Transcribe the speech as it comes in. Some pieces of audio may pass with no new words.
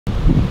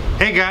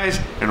Hey guys,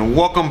 and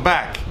welcome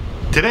back.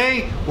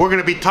 Today we're going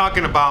to be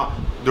talking about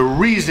the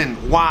reason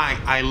why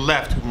I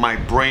left my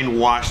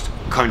brainwashed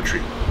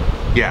country.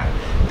 Yeah,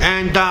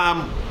 and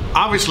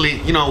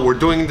obviously, you know, we're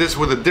doing this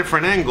with a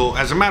different angle.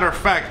 As a matter of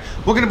fact,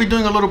 we're going to be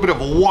doing a little bit of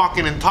a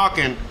walking and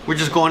talking. We're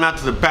just going out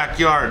to the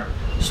backyard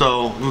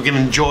so we can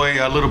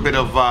enjoy a little bit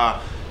of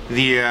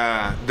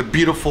the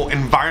beautiful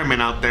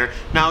environment out there.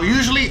 Now,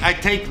 usually I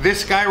take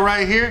this guy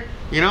right here.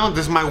 You know,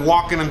 this is my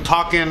walking and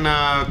talking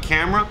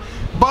camera,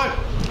 but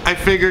I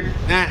figured,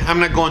 I'm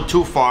not going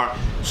too far,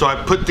 so I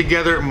put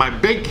together my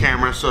big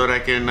camera so that I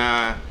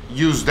can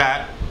use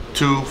that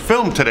to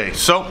film today.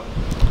 So,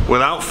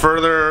 without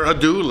further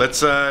ado,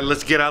 let's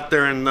get out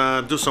there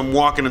and do some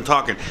walking and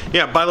talking.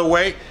 Yeah, by the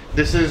way,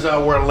 this is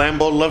where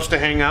Lambo loves to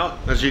hang out,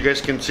 as you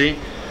guys can see.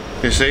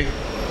 You see?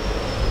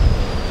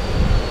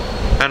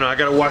 I know, I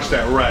gotta wash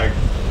that rag.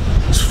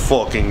 This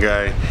fucking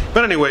guy.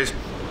 But anyways,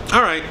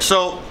 all right,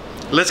 so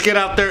let's get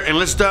out there and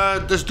let's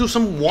do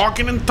some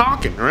walking and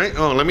talking, right?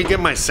 Oh, let me get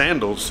my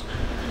sandals,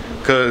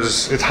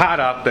 because it's hot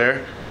out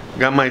there.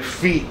 Got my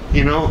feet,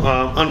 you know,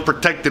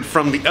 unprotected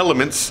from the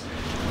elements,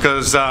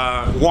 because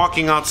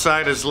walking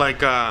outside is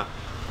like a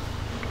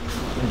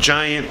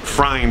giant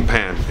frying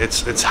pan.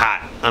 It's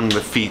hot on the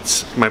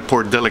feet, my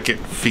poor delicate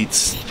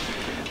feet.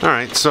 All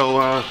right,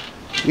 so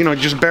you know,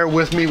 just bear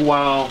with me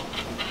while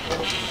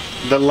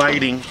the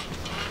lighting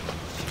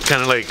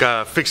kind of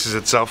like fixes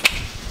itself.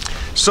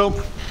 So,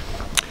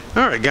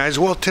 all right, guys.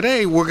 Well,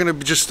 today we're gonna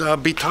just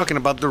be talking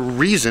about the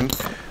reason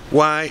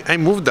why I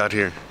moved out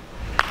here.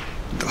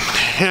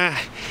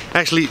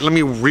 Actually, let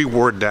me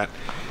reword that.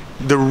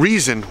 The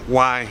reason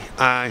why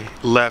I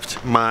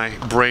left my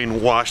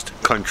brainwashed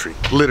country,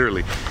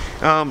 literally.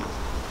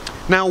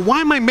 Now,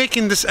 why am I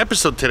making this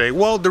episode today?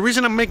 Well, the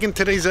reason I'm making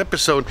today's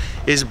episode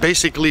is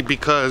basically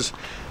because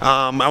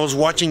I was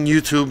watching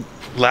YouTube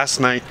last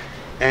night,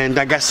 and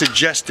I got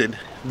suggested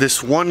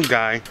this one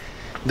guy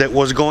that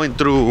was going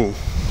through.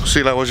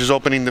 See, I was just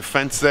opening the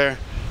fence there.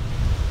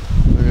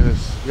 Look at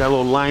this. Got a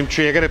little lime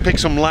tree. I gotta pick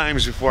some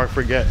limes before I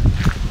forget.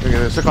 Look at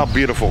this. Look how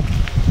beautiful.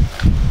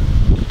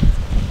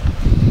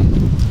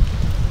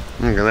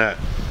 Look at that.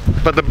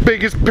 But the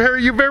biggest bear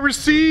you've ever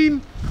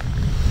seen.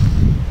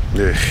 Ugh,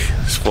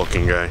 this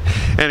fucking guy.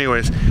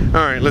 Anyways,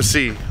 all right, let's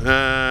see.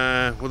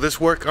 Will this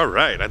work? All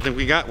right, I think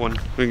we got one.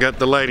 We got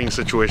the lighting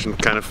situation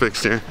kind of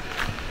fixed here.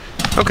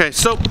 Okay,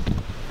 so,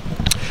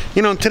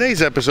 you know, in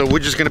today's episode, we're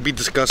just gonna be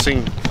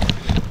discussing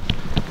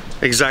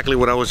exactly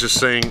what I was just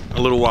saying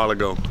a little while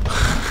ago.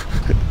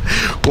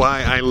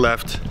 Why I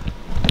left,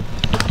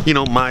 you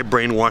know, my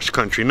brainwashed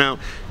country. Now,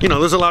 you know,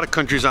 there's a lot of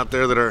countries out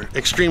there that are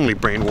extremely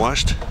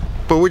brainwashed,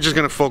 but we're just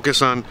gonna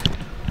focus on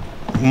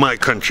my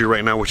country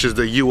right now, which is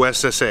the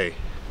USSA,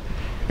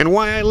 and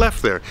why I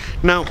left there.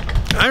 Now,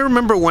 I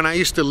remember when I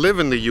used to live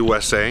in the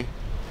USA,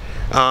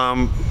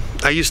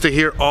 I used to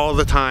hear all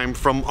the time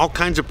from all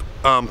kinds of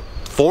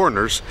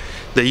foreigners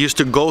that used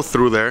to go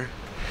through there,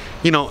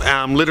 you know,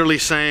 literally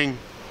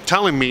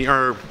telling me,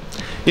 or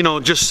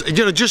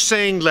just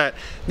saying that,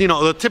 you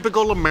know, the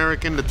typical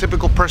American, the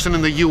typical person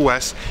in the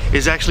US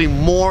is actually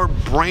more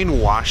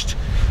brainwashed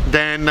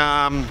than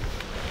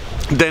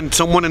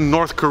someone in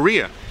North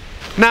Korea.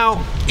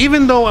 Now,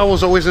 even though I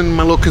was always in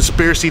my little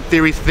conspiracy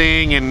theory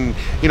thing and,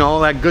 you know, all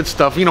that good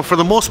stuff, you know, for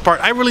the most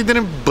part, I really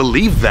didn't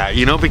believe that,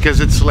 you know,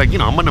 because it's like, you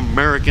know, I'm an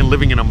American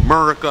living in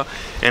America,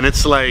 and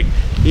it's like,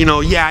 you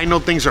know, yeah, I know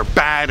things are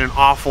bad and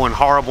awful and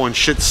horrible and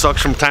shit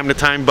sucks from time to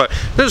time, but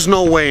there's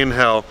no way in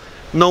hell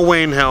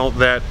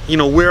that, you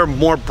know, we're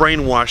more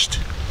brainwashed.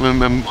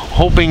 I'm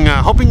hoping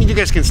you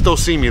guys can still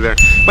see me there.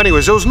 But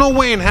anyways, there was no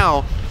way in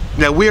hell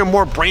that we are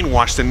more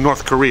brainwashed than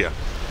North Korea.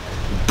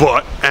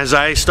 But as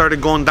I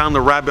started going down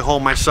the rabbit hole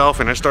myself,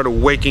 and I started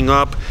waking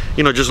up,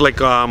 you know, just like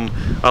a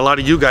lot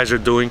of you guys are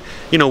doing,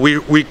 you know,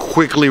 we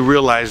quickly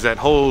realized that,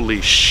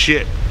 holy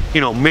shit,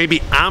 you know,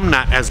 maybe I'm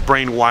not as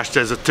brainwashed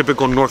as a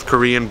typical North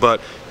Korean,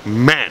 but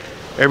man,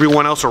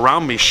 everyone else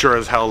around me sure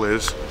as hell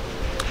is.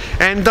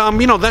 And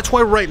you know, that's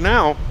why right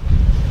now,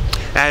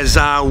 as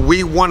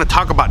we want to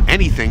talk about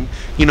anything,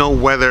 you know,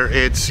 whether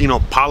it's, you know,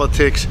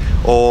 politics,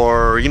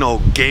 or, you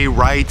know, gay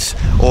rights,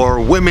 or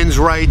women's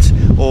rights,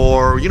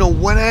 or, you know,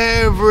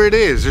 whatever it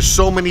is, there's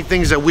so many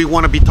things that we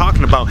want to be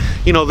talking about.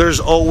 You know, there's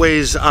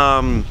always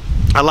a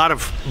lot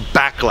of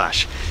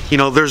backlash. You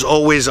know, there's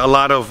always a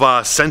lot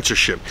of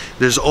censorship.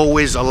 There's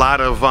always a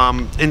lot of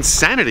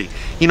insanity.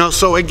 You know,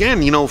 so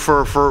again, you know,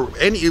 for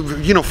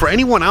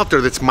anyone out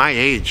there that's my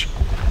age,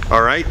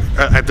 all right,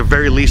 at the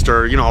very least,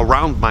 or, you know,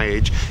 around my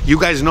age, you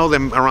guys know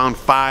them around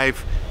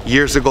 5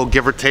 years ago,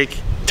 give or take,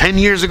 10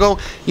 years ago,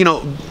 you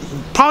know,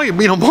 probably,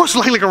 you know, most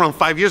likely around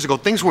 5 years ago,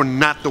 things were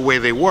not the way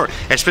they were,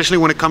 especially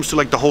when it comes to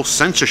like the whole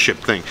censorship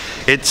thing.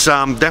 It's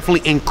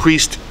definitely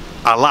increased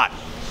a lot.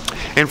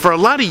 And for a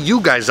lot of you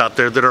guys out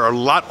there that are a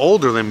lot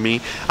older than me,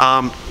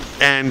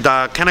 and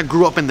kind of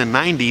grew up in the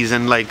 90s,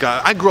 and like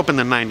I grew up in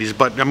the 90s,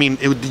 but I mean,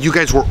 you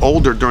guys were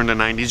older during the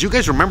 90s. You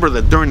guys remember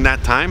that during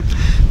that time,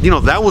 you know,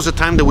 that was a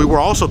time that we were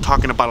also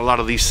talking about a lot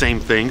of these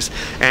same things.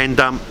 And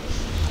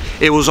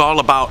it was all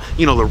about,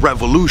 you know, the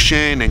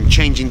revolution and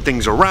changing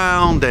things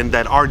around, and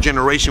that our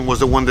generation was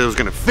the one that was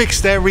going to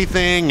fix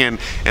everything, and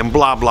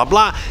blah blah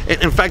blah.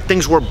 In fact,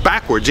 things were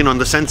backwards, you know, in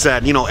the sense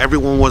that, you know,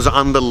 everyone was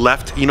on the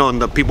left, you know,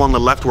 and the people on the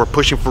left were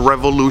pushing for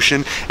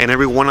revolution, and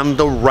everyone on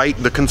the right,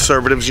 the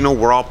conservatives, you know,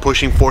 were all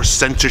pushing for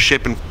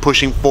censorship and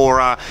pushing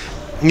for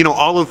you know,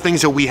 all the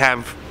things that we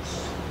have,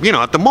 you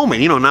know, at the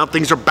moment. You know, now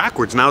things are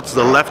backwards. Now it's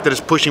the left that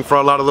is pushing for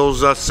a lot of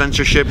those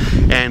censorship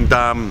and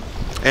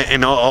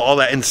all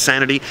that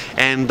insanity,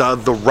 and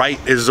the right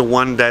is the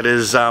one that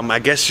is, I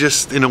guess,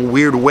 just in a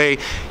weird way,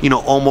 you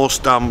know,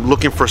 almost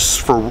looking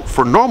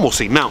for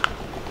normalcy. Now,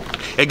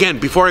 again,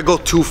 before I go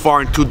too far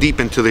and too deep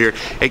into here,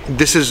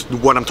 this is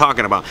what I'm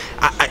talking about.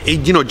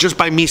 You know, just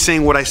by me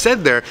saying what I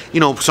said there, you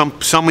know,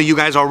 some of you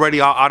guys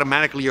already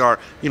automatically are,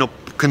 you know,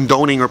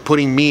 condoning or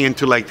putting me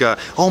into like,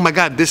 oh my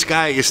God, this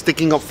guy is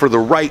sticking up for the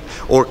right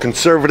or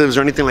conservatives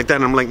or anything like that.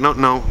 And I'm like,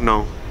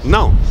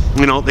 no.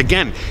 You know,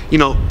 again, you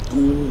know,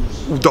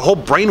 the whole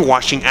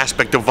brainwashing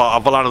aspect of a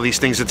lot of these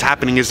things that's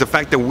happening is the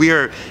fact that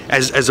we're,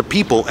 as a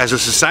people, as a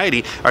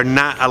society, are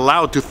not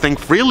allowed to think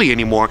freely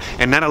anymore,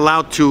 and not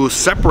allowed to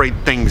separate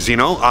things, you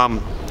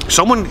know.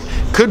 Someone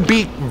could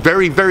be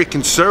very, very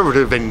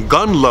conservative and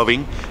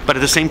gun-loving, but at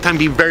the same time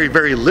be very,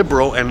 very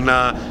liberal and,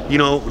 you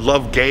know,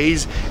 love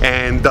gays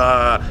and,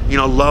 you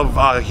know,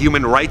 love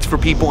human rights for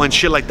people and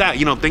shit like that.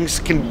 You know, things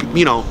can,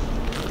 you know,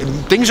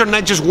 things are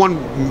not just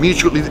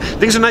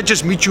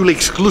mutually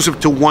exclusive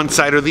to one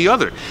side or the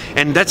other.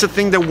 And that's a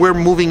thing that we're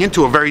moving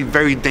into, a very,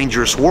 very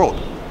dangerous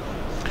world.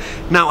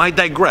 Now, I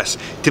digress.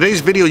 Today's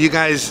video, you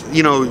guys,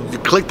 you know,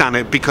 clicked on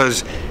it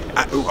because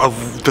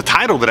of the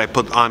title that I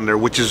put on there,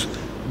 which is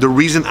the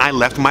reason I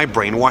left my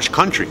brainwashed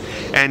country,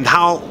 and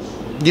how,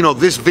 you know,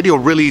 this video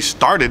really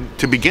started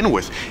to begin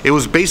with. It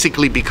was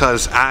basically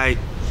because I,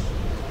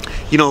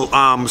 you know,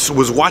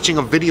 was watching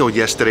a video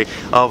yesterday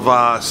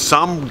of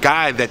some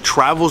guy that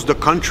travels the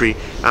country.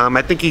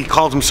 I think he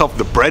calls himself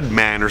the bread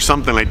man or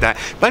something like that.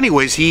 But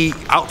anyways, he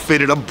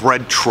outfitted a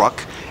bread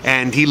truck,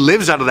 and he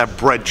lives out of that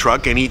bread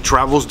truck, and he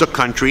travels the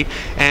country.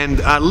 And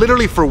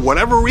literally, for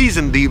whatever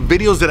reason, the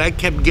videos that I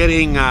kept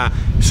getting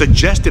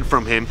suggested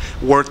from him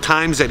were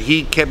times that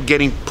he kept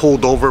getting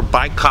pulled over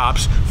by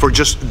cops for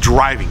just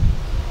driving.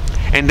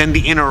 And then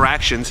the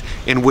interactions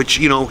in which,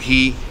 you know,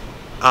 he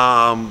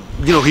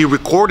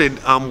recorded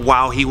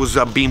while he was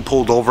being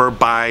pulled over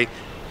by,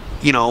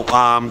 you know,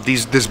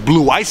 this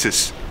blue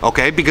ISIS.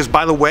 Okay, because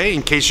by the way,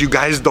 in case you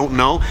guys don't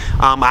know,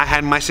 I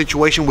had my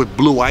situation with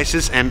blue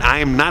ISIS, and I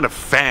am not a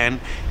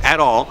fan at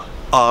all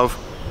of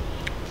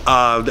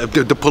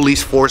the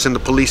police force and the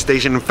police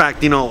station. In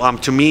fact, you know,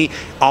 to me,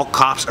 all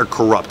cops are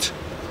corrupt.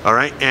 All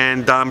right,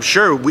 and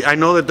sure, I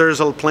know that there's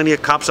plenty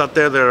of cops out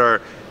there that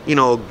are, you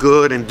know,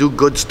 good and do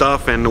good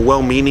stuff and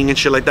well-meaning and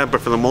shit like that,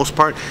 but for the most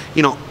part,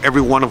 you know,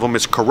 every one of them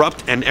is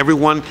corrupt, and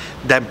everyone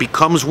that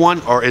becomes one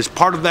or is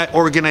part of that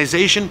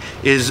organization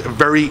is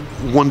very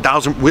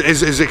 1,000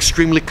 is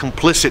extremely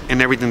complicit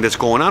in everything that's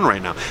going on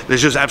right now.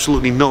 There's just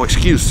absolutely no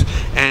excuse.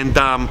 And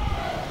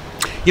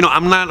you know,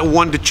 I'm not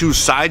one to choose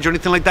sides or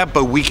anything like that,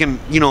 but we can,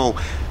 you know,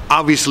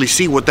 obviously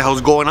see what the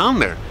hell's going on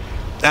there.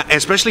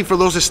 Especially for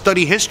those that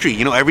study history,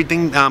 you know,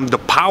 everything,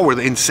 the power,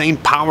 the insane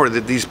power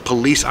that these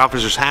police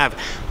officers have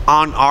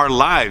on our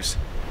lives,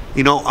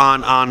 you know,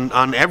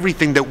 on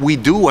everything that we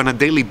do on a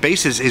daily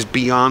basis is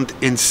beyond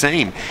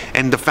insane.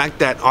 And the fact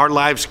that our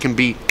lives can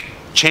be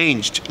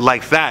changed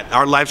like that,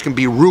 our lives can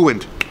be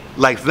ruined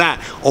like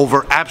that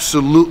over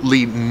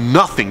absolutely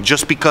nothing,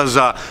 just because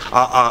a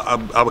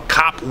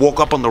cop woke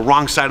up on the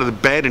wrong side of the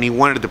bed and he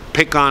wanted to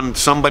pick on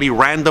somebody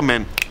random,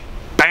 and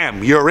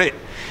bam, you're it.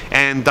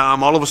 And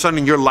all of a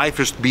sudden your life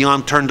is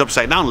beyond turned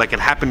upside down, like it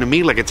happened to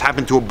me, like it's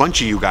happened to a bunch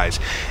of you guys.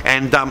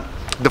 And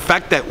the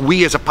fact that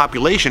we as a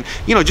population,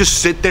 you know,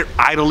 just sit there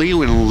idly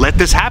and let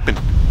this happen,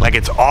 like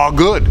it's all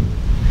good.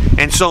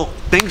 And so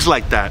things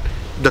like that,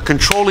 the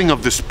controlling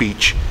of the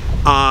speech,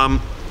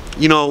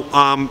 you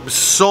know,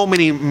 so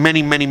many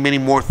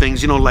more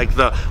things, you know, like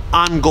the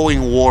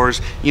ongoing wars,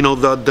 you know,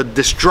 the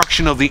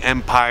destruction of the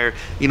empire,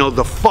 you know,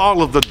 the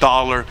fall of the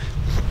dollar,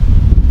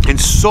 and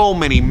so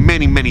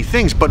many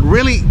things. But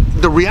really,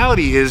 the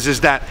reality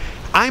is that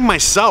I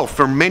myself,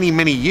 for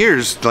many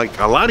years, like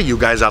a lot of you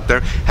guys out there,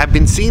 have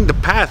been seeing the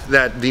path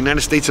that the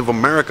United States of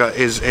America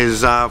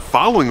is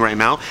following right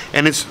now,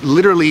 and it's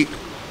literally,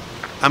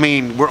 I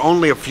mean, we're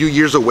only a few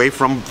years away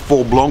from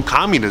full-blown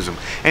communism.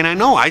 And I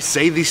know I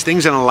say these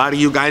things, and a lot of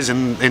you guys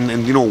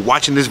and you know,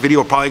 watching this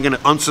video are probably going to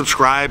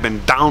unsubscribe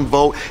and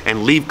downvote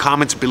and leave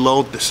comments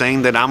below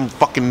saying that I'm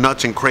fucking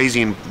nuts and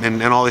crazy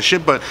and all this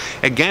shit. But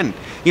again,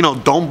 you know,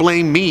 don't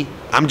blame me.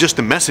 I'm just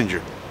a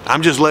messenger.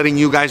 I'm just letting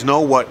you guys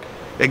know what,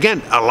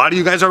 again, a lot of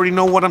you guys already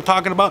know what I'm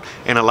talking about,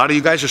 and a lot of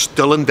you guys are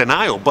still in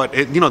denial. But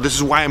you know, this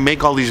is why I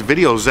make all these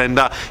videos. And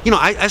you know,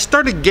 I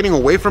started getting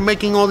away from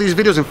making all these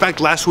videos. In fact,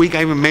 last week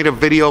I even made a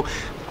video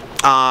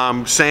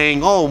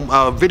saying,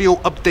 oh, video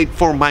update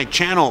for my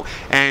channel,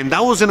 and that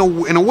was in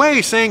a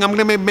way saying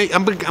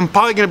I'm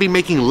probably gonna be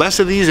making less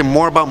of these and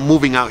more about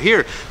moving out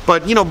here.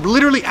 But you know,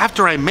 literally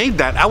after I made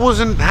that, I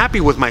wasn't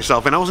happy with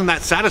myself, and I wasn't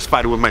that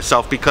satisfied with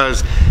myself,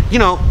 because you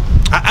know,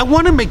 I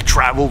want to make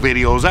travel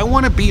videos. I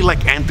want to be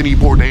like Anthony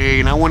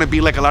Bourdain, and I want to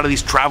be like a lot of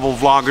these travel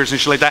vloggers and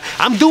shit like that.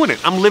 I'm doing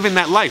it. I'm living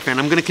that life, and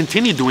I'm going to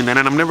continue doing that,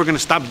 and I'm never going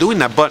to stop doing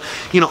that. But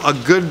you know, a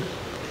good,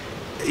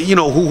 you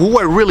know, who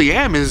I really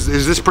am is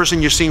this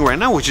person you're seeing right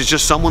now, which is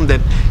just someone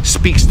that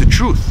speaks the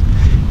truth.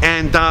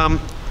 And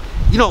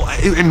you know,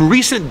 in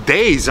recent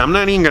days, I'm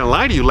not even going to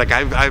lie to you, like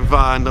I've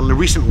in the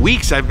recent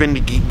weeks, I've been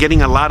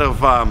getting a lot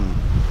of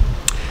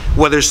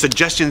whether it's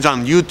suggestions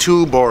on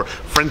YouTube or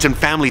friends and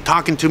family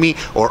talking to me,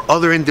 or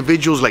other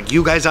individuals like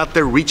you guys out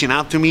there reaching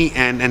out to me,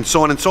 and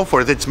so on and so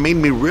forth. It's made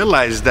me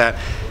realize that,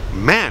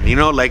 man, you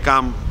know, like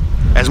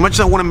as much as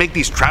I want to make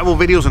these travel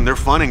videos, and they're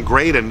fun and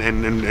great and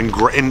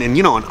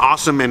you know, and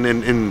awesome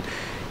and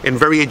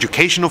very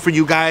educational for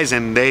you guys,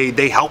 and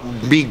they help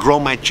me grow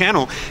my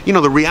channel, you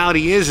know, the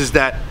reality is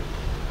that,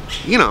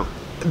 you know,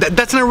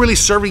 that's not really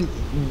serving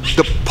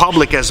the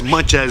public as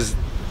much as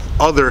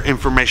other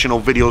informational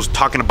videos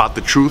talking about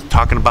the truth,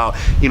 talking about,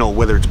 you know,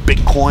 whether it's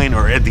Bitcoin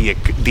or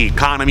the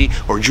economy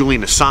or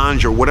Julian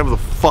Assange or whatever the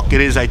fuck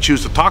it is I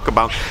choose to talk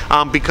about,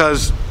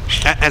 because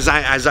as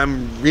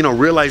I'm, you know,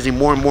 realizing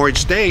more and more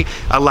each day,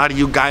 a lot of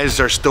you guys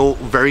are still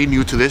very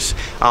new to this.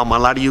 A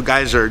lot of you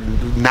guys are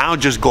now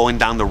just going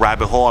down the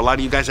rabbit hole. A lot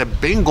of you guys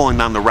have been going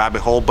down the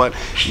rabbit hole, but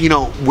you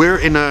know, we're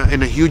in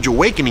a huge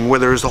awakening where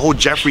there's the whole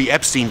Jeffrey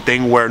Epstein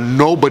thing, where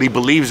nobody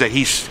believes that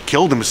he's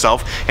killed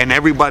himself, and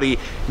everybody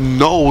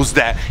knows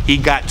that he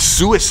got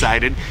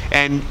suicided,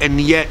 and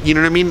yet, you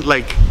know what I mean,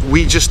 like,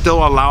 we just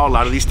still allow a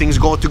lot of these things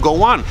to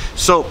go on.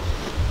 So,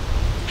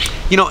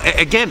 you know,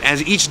 again,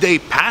 as each day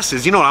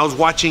passes, you know, I was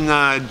watching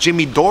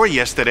Jimmy Dore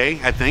yesterday,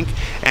 I think,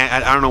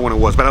 and I don't know when it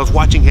was, but I was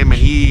watching him,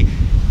 and he,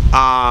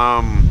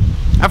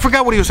 I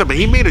forgot what he was saying, but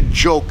he made a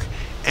joke,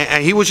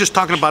 and he was just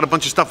talking about a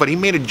bunch of stuff, but he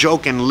made a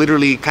joke and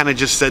literally kind of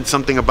just said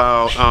something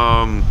about,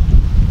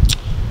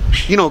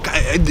 you know,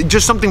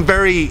 just something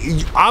very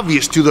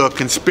obvious to the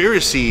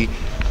conspiracy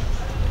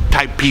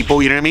type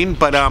people, you know what I mean?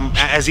 But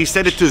as he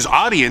said it to his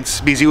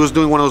audience, because he was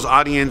doing one of those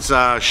audience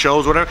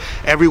shows, whatever,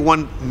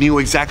 everyone knew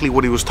exactly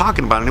what he was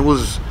talking about. And it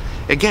was,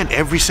 again,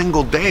 every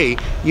single day,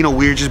 you know,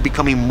 we're just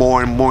becoming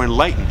more and more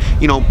enlightened.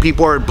 You know,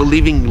 people are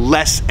believing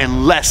less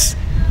and less,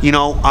 you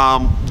know,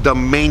 the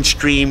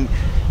mainstream,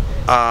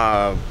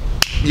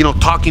 you know,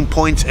 talking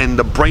points and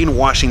the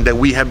brainwashing that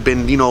we have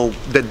been, you know,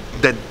 that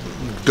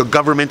the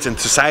government and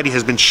society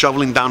has been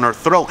shoveling down our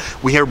throat.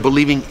 We are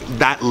believing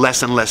that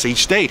less and less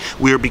each day.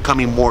 We are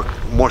becoming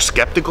more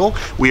skeptical.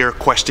 We are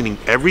questioning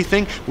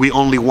everything. We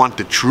only want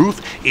the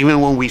truth.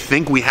 Even when we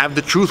think we have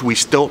the truth, we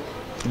still,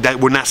 that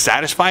we're not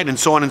satisfied, and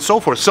so on and so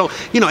forth. So,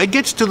 you know, it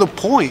gets to the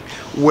point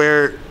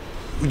where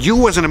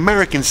you as an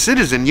American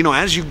citizen, you know,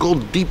 as you go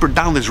deeper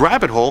down this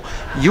rabbit hole,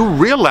 you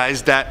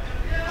realize that,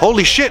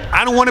 holy shit,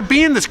 I don't want to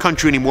be in this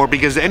country anymore,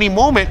 because at any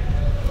moment,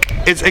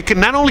 it can,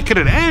 not only could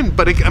it end,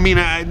 but it, I mean,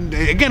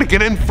 again, it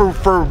can end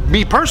for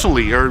me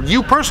personally, or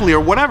you personally,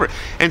 or whatever.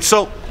 And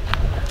so,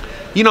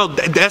 you know,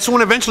 that's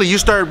when eventually you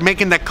start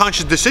making that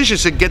conscious decision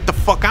to get the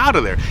fuck out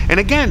of there. And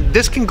again,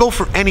 this can go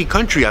for any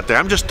country out there.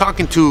 I'm just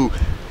talking to,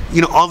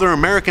 you know, other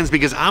Americans,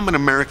 because I'm an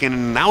American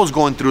and I was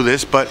going through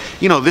this, but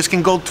you know, this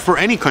can go for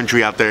any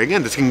country out there.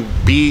 Again, this can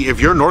be, if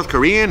you're North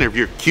Korean, if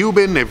you're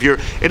Cuban, if you're,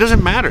 it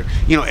doesn't matter.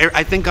 You know,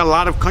 I think a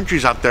lot of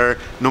countries out there,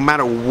 no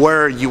matter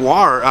where you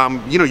are,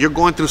 you know, you're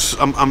going through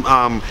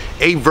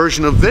a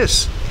version of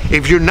this.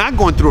 If you're not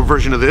going through a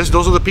version of this,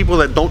 those are the people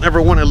that don't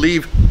ever want to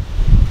leave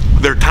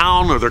their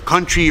town or their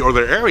country or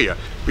their area,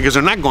 because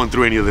they're not going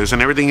through any of this,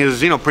 and everything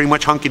is, you know, pretty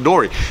much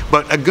hunky-dory.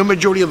 But a good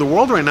majority of the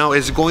world right now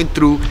is going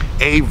through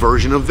a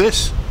version of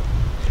this.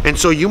 And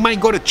so you might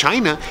go to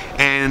China,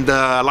 and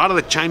a lot of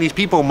the Chinese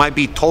people might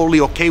be totally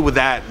okay with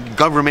that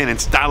government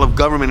and style of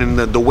government and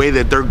the way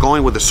that they're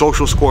going with the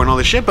social score and all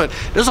this shit, but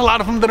there's a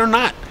lot of them that are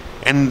not.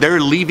 And they're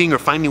leaving or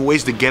finding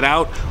ways to get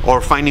out,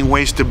 or finding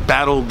ways to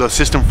battle the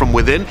system from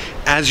within,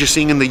 as you're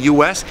seeing in the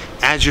US,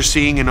 as you're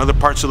seeing in other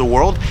parts of the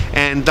world.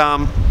 And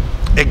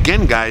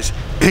again, guys,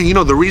 you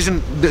know,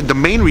 the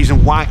main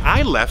reason why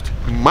I left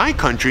my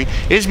country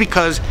is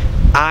because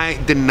I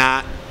did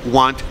not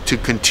want to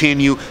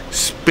continue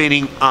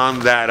spinning on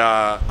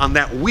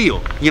that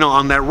wheel, you know,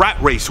 on that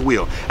rat race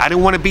wheel. I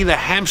didn't want to be the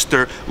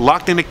hamster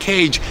locked in a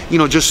cage, you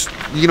know, just,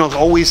 you know,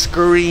 always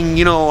scurrying,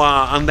 you know,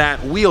 on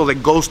that wheel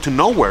that goes to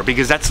nowhere,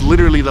 because that's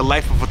literally the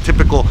life of a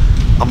typical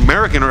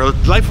American, or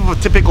the life of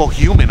a typical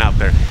human out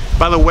there.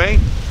 By the way,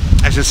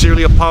 I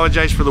sincerely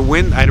apologize for the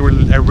wind. I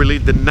really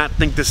did not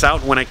think this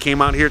out when I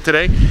came out here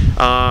today.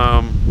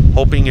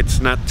 Hoping it's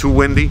not too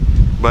windy,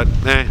 but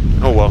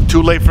oh well,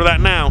 too late for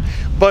that now.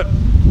 But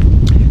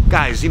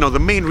guys, you know, the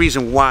main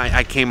reason why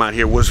I came out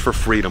here was for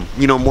freedom,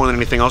 you know, more than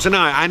anything else. And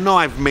I know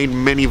I've made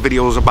many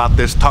videos about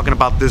this, talking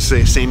about this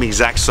same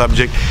exact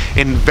subject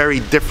in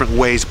very different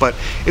ways, but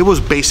it was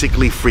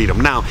basically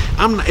freedom. Now,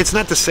 it's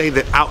not to say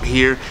that out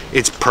here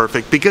it's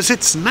perfect, because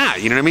it's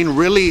not, you know what I mean?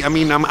 Really, I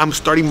mean, I'm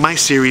starting my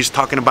series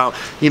talking about,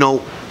 you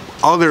know,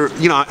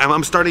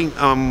 I'm starting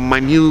my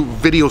new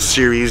video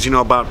series, you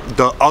know, about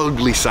the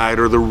ugly side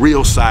or the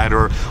real side,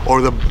 or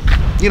the,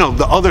 you know,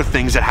 the other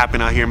things that happen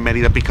out here in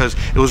Merida, because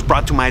it was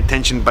brought to my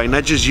attention by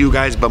not just you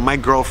guys, but my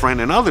girlfriend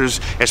and others,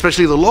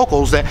 especially the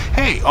locals, that,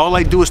 hey, all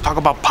I do is talk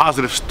about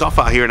positive stuff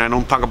out here and I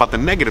don't talk about the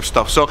negative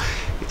stuff. So,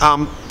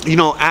 you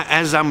know,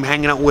 as I'm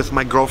hanging out with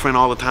my girlfriend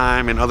all the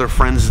time and other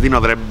friends, you know,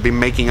 that I've been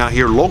making out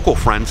here, local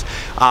friends,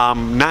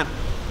 not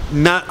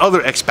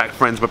other expat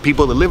friends, but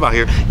people that live out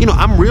here, you know,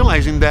 I'm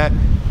realizing that,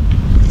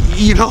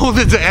 you know,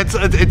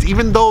 it's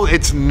even though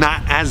it's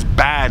not as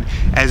bad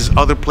as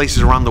other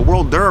places around the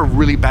world, there are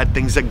really bad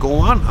things that go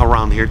on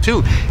around here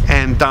too.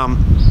 And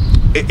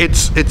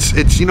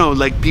it's you know,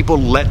 like, people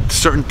let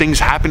certain things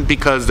happen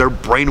because they're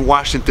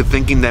brainwashed into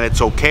thinking that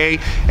it's okay,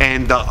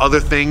 and other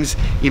things,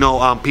 you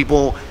know,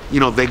 people, you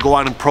know, they go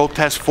out and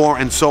protest for,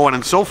 and so on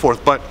and so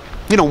forth. But,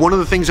 you know, one of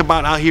the things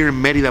about out here in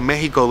Merida,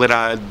 Mexico,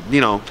 that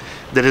you know,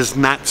 that is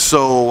not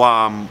so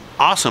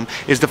awesome,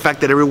 is the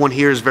fact that everyone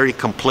here is very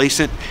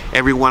complacent.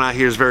 Everyone out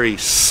here is very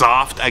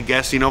soft, I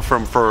guess, you know,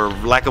 for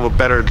lack of a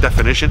better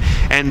definition,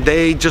 and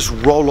they just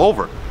roll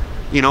over,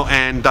 you know.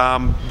 And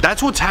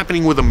that's what's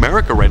happening with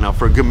America right now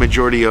for a good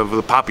majority of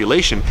the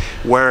population,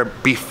 where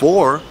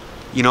before,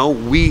 you know,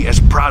 we as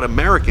proud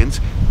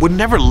Americans would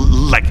never,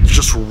 like,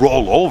 just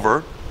roll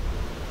over.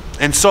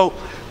 And so,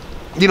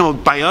 you know,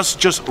 by us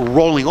just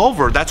rolling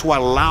over, that's what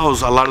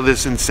allows a lot of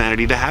this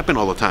insanity to happen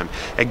all the time.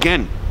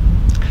 Again,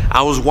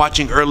 I was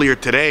watching earlier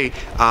today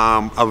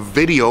a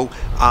video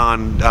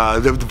on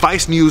the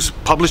Vice News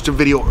published a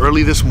video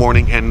early this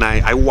morning, and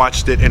I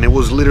watched it, and it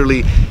was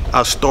literally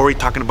a story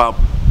talking about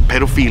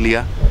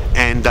pedophilia,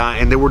 and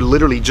they were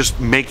literally just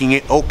making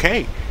it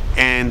okay,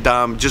 and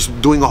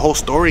just doing a whole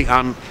story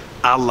on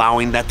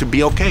allowing that to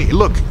be okay.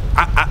 Look,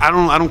 I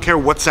don't care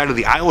what side of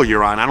the aisle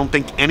you're on. I don't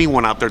think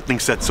anyone out there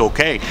thinks that's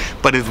okay.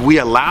 But if we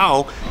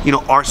allow, you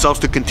know, ourselves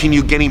to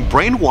continue getting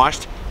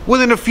brainwashed,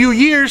 within a few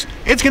years,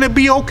 it's gonna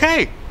be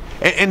okay.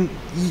 And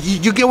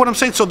you get what I'm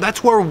saying? So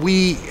that's where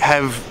we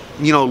have,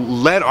 you know,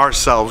 led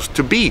ourselves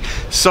to be.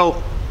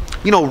 So,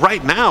 you know,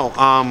 right now,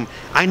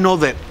 I know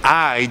that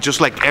I,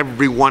 just like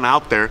everyone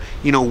out there,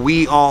 you know,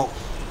 we all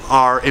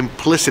are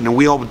implicit, and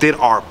we all did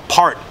our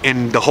part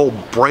in the whole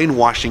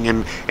brainwashing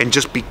and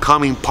just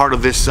becoming part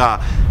of this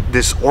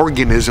this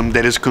organism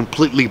that is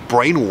completely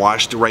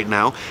brainwashed right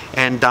now.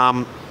 And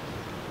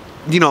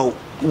you know,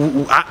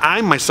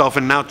 I myself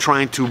am now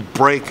trying to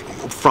break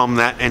from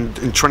that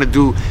and trying to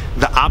do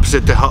the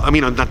opposite to help. I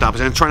mean, not the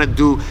opposite. I'm trying to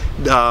do,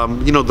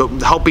 you know,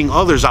 helping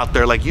others out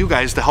there like you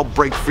guys to help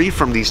break free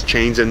from these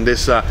chains and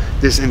this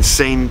this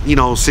insane, you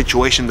know,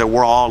 situation that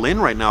we're all in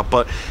right now.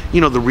 But,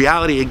 you know, the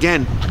reality,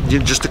 again,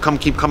 just to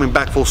keep coming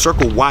back full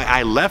circle, why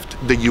I left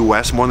the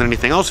U.S. more than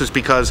anything else is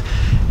because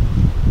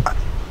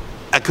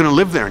I couldn't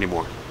live there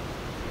anymore.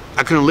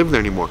 I couldn't live there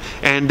anymore,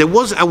 and it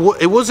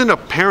wasn't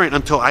apparent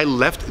until I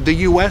left the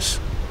U.S.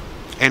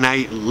 and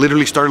I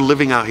literally started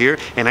living out here,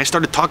 and I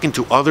started talking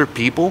to other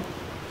people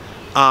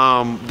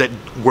that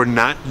were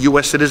not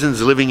U.S.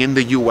 citizens living in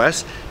the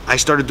U.S. I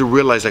started to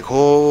realize, like,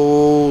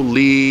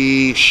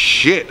 holy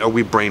shit, are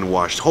we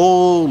brainwashed?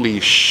 Holy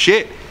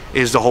shit,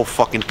 is the whole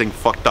fucking thing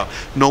fucked up?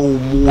 No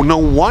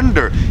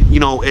wonder,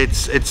 you know,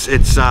 it's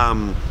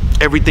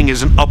everything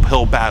is an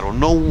uphill battle.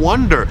 No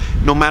wonder,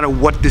 no matter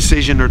what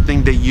decision or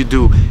thing that you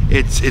do,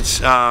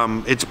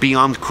 it's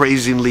beyond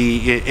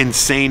crazily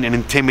insane and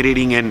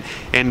intimidating and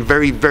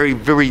very, very,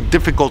 very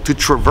difficult to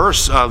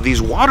traverse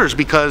these waters,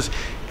 because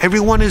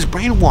everyone is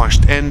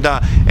brainwashed and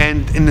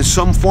in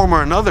some form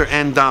or another.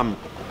 And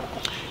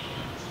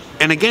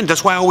again,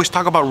 that's why I always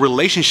talk about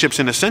relationships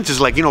in a sense. Is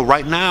like, you know,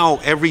 right now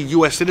every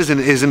U.S. citizen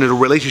is in a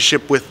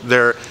relationship with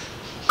their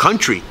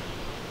country,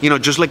 you know,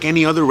 just like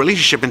any other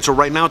relationship. And so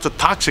right now it's a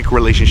toxic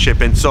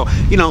relationship. And so,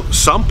 you know,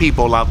 some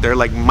people out there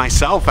like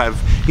myself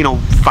have, you know,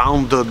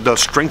 found the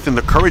strength and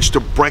the courage to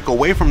break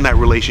away from that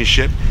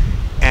relationship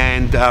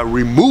and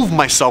remove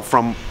myself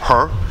from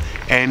her.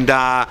 And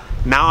now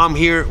I'm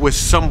here with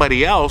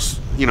somebody else.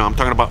 You know, I'm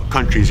talking about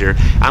countries here.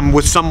 I'm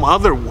with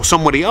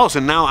somebody else,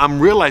 and now I'm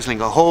realizing,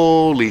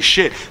 holy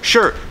shit.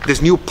 Sure,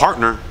 this new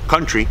partner,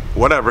 country,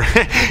 whatever,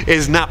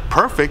 is not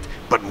perfect,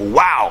 but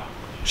wow,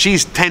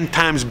 she's 10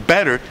 times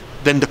better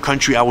than the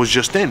country I was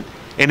just in.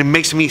 And it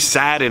makes me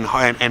sad, and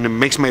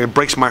it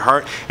breaks my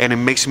heart, and it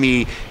makes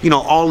me, you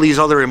know, all these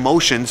other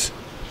emotions,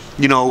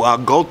 you know,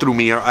 go through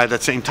me at the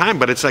same time.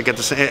 But it's like at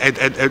the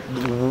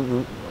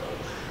same,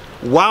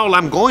 while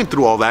I'm going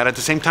through all that, at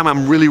the same time,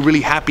 I'm really, really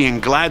happy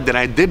and glad that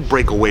I did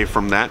break away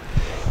from that.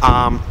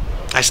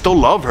 I still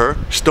love her,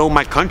 still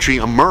my country,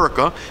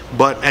 America,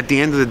 but at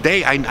the end of the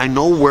day, I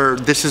know where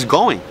this is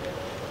going.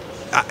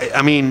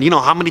 I mean, you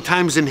know, how many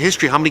times in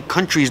history, how many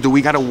countries do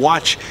we got to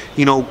watch,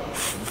 you know,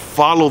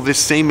 follow this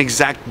same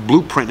exact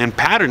blueprint and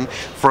pattern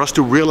for us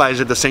to realize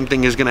that the same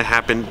thing is going to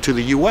happen to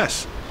the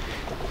US,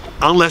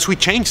 unless we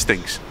change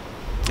things.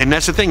 And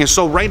that's the thing. And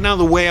so right now,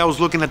 the way I was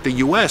looking at the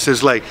US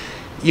is like,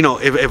 you know,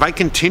 if I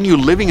continue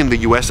living in the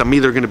US, I'm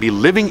either going to be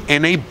living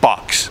in a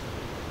box,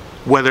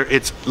 whether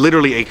it's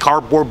literally a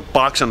cardboard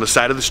box on the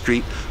side of the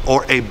street,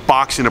 or a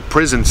box in a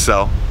prison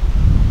cell,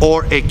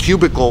 or a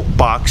cubicle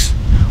box,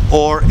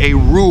 or a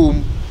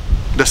room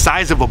the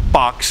size of a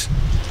box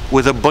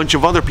with a bunch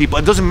of other people.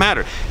 It doesn't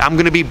matter. I'm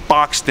going to be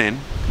boxed in.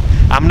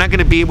 I'm not going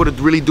to be able to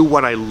really do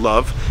what I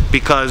love,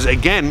 because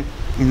again,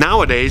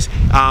 nowadays,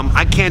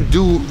 I can't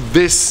do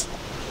this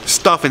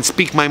stuff and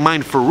speak my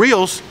mind for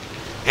reals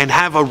and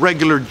have a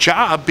regular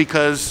job,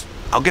 because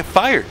I'll get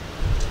fired.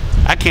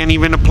 I can't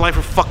even apply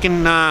for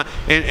fucking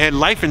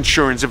life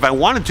insurance if I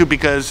wanted to,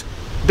 because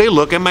they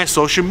look at my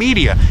social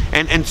media,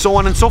 and so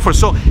on and so forth.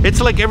 So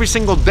it's like every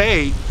single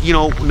day, you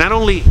know, not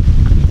only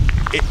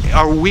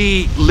are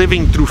we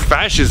living through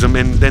fascism,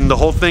 and then the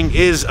whole thing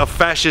is a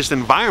fascist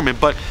environment,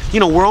 but you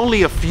know, we're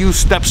only a few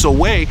steps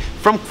away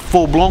from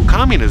full-blown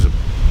communism.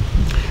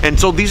 And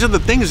so these are the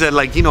things that,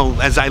 like, you know,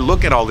 as I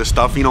look at all this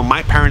stuff, you know,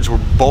 my parents were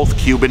both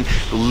Cuban,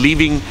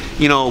 leaving,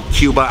 you know,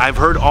 Cuba. I've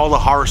heard all the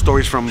horror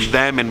stories from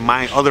them and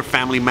my other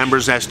family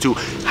members as to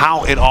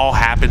how it all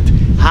happened,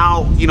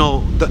 how, you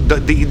know,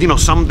 you know,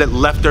 some that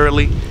left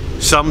early,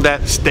 some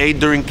that stayed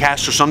during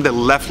Castro, some that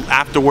left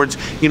afterwards,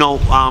 you know,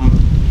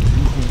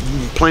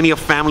 plenty of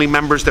family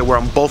members that were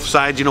on both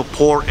sides, you know,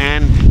 poor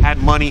and had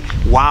money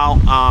while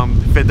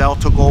Fidel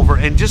took over,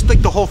 and just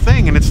like the whole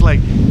thing. And it's like,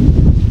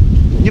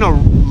 you know,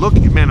 look,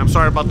 man, I'm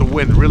sorry about the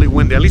wind, really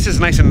windy. At least it's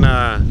nice and,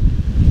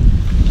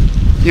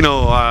 you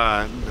know,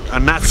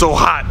 not so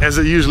hot as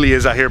it usually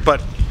is out here.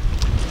 But,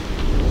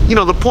 you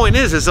know, the point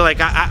is like,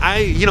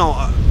 you know,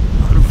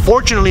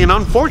 fortunately and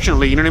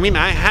unfortunately, you know what I mean?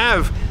 I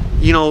have,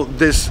 you know,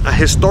 this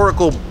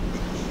historical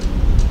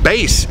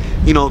base,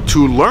 you know,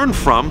 to learn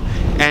from,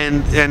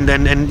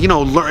 and you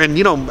know, learn, and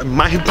you know,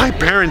 my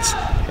parents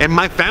and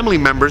my family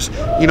members,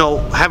 you know,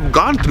 have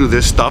gone through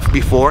this stuff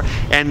before,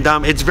 and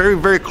it's very,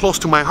 very close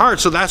to my heart.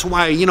 So that's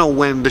why, you know,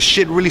 when the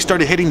shit really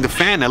started hitting the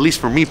fan, at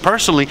least for me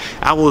personally,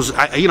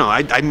 you know,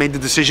 I made the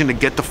decision to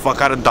get the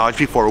fuck out of Dodge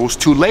before it was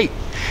too late.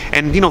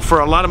 And you know,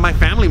 for a lot of my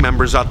family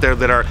members out there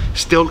that are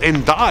still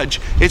in Dodge,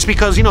 it's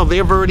because, you know,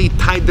 they've already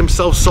tied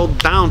themselves so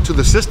down to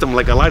the system,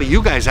 like a lot of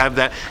you guys have,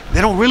 that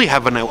they don't really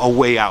have a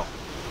way out.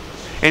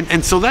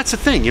 And so that's the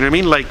thing, you know what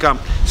I mean? Like,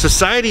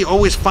 society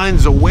always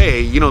finds a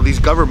way, you know, these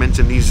governments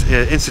and these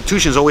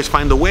institutions always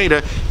find a way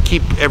to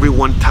keep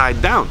everyone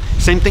tied down.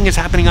 Same thing is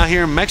happening out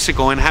here in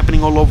Mexico and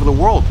happening all over the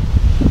world.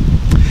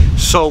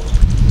 So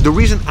the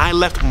reason I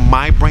left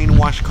my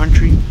brainwashed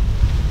country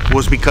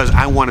was because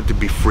I wanted to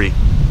be free.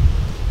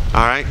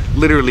 All right?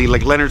 Literally,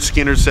 like Leonard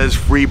Skinner says,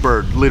 free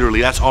bird.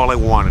 Literally, that's all I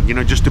wanted, you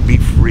know, just to be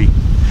free.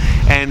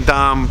 And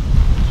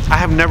I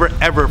have never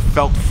ever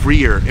felt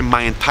freer in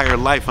my entire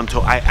life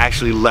until I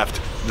actually left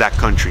that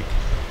country.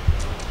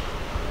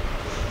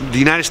 The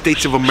United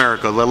States of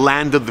America, the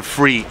land of the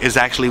free, is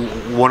actually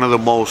one of the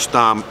most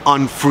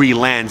unfree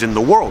lands in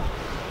the world.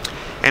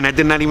 And I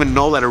did not even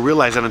know that or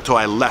realize that until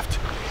I left.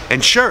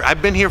 And sure,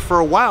 I've been here for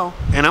a while,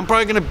 and I'm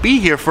probably going to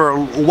be here for a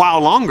while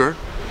longer,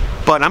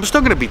 but I'm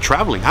still going to be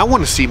traveling. I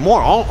want to see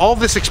more. All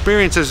this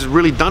experience has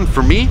really done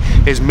for me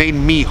is made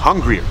me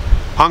hungrier.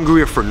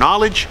 Hungrier for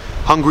knowledge,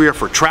 hungrier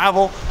for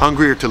travel,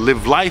 hungrier to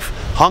live life,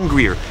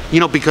 hungrier, you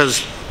know,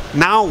 because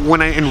now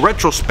when in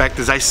retrospect,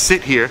 as I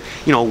sit here,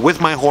 you know, with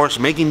my horse,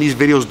 making these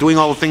videos, doing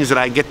all the things that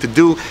I get to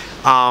do,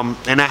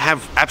 and I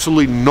have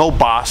absolutely no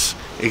boss,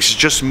 it's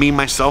just me,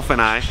 myself,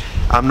 and I,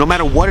 no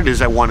matter what it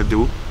is I want to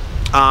do,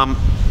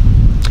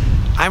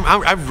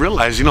 I've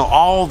realized, you know,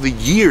 all the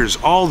years,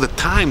 all the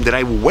time that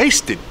I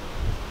wasted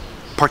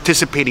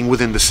participating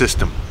within the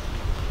system.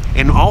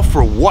 And all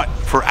for what?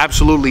 For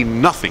absolutely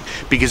nothing.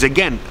 Because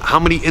again, how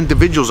many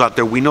individuals out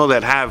there we know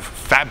that have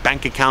fat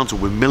bank accounts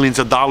with millions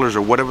of dollars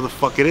or whatever the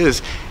fuck it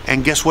is,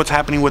 and guess what's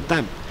happening with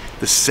them?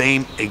 The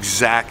same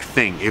exact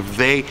thing. If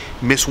they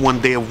miss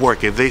one day of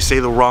work, if they say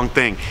the wrong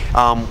thing,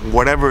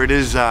 whatever it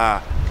is,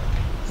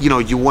 you know,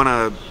 you want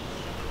to,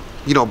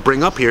 you know,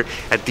 bring up here,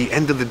 at the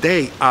end of the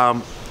day,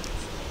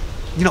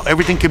 you know,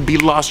 everything could be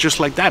lost just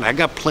like that. I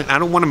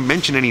don't want to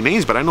mention any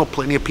names, but I know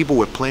plenty of people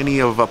with plenty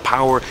of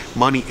power,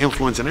 money,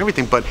 influence, and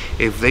everything. But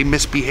if they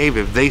misbehave,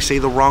 if they say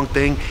the wrong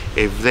thing,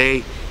 if they,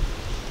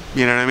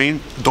 you know what I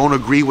mean, don't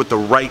agree with the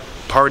right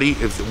party,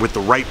 with the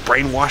right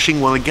brainwashing,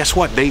 well, then guess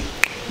what? They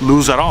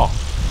lose it all.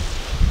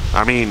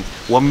 I mean,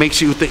 what makes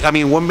you think, I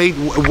mean,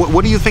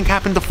 what do you think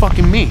happened to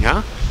fucking me,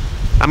 huh?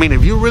 I mean,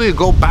 if you really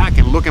go back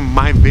and look at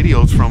my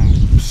videos from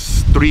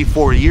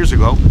 3-4 years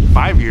ago,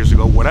 5 years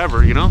ago,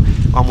 whatever, you know,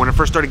 when I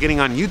first started getting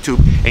on YouTube,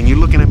 and you're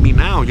looking at me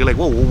now, you're like,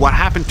 whoa, what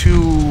happened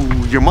to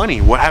your money?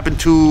 What happened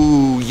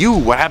to you?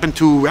 What happened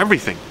to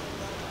everything?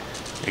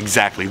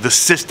 Exactly, the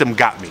system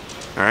got me,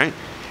 all right?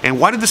 And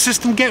why did the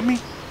system get me?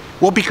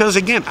 Well, because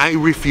again, I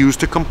refused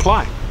to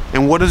comply.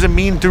 And what does it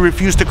mean to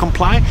refuse to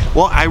comply?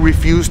 Well, I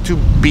refuse to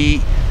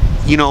be,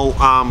 you know,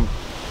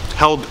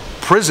 held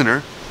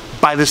prisoner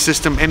by the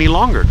system any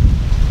longer.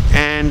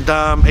 And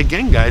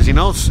again, guys, you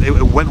know,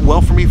 it went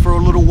well for me for a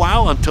little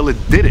while until it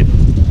didn't.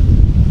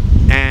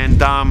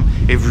 And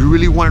if you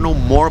really want to know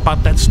more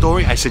about that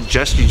story, I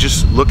suggest you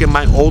just look at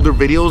my older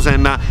videos.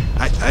 And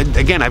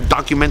again, I've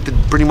documented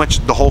pretty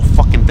much the whole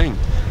fucking thing.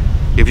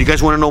 If you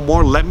guys want to know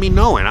more, let me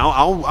know, and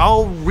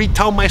I'll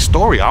retell my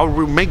story. I'll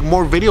make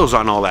more videos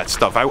on all that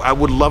stuff. I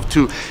would love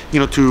to, you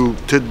know, to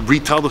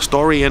retell the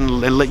story and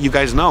let you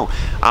guys know.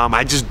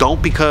 I just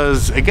don't,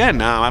 because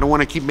again, I don't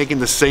want to keep making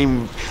the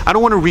same. I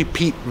don't want to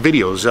repeat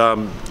videos,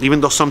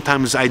 even though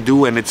sometimes I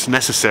do, and it's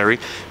necessary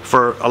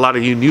for a lot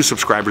of you new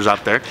subscribers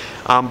out there.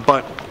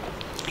 But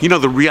you know,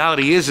 the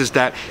reality is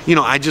that, you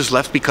know, I just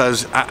left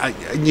because I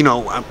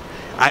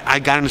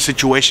got in a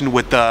situation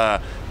with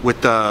the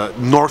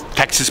North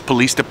Texas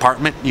Police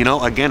Department. You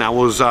know, again, I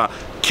was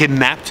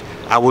kidnapped,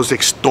 I was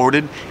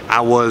extorted,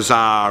 I was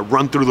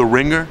run through the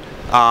ringer.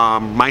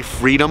 My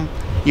freedom,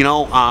 you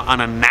know,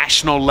 on a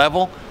national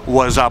level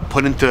was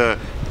put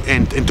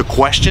into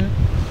question.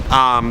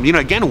 You know,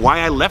 again, why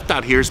I left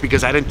out here is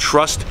because I didn't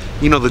trust,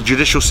 you know, the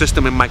judicial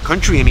system in my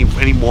country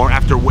anymore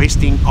after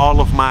wasting all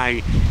of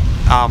my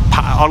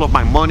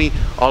money,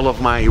 all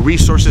of my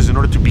resources in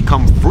order to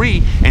become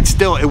free, and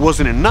still it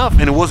wasn't enough.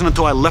 And it wasn't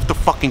until I left the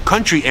fucking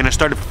country and I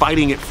started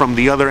fighting it from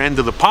the other end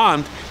of the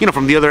pond, you know,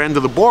 from the other end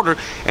of the border,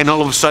 and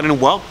all of a sudden,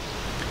 well,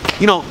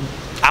 you know,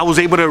 I was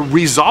able to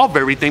resolve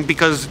everything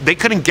because they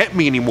couldn't get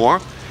me anymore,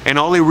 and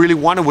all they really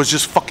wanted was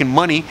just fucking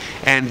money,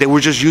 and they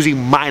were just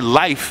using my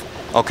life,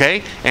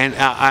 okay, and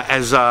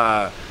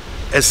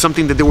as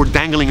something that they were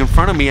dangling in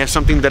front of me, as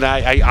something that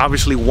I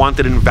obviously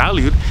wanted and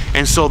valued.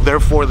 And so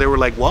therefore they were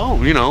like,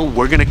 well, you know,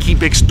 we're gonna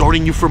keep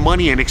extorting you for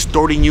money and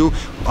extorting you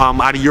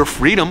out of your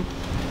freedom,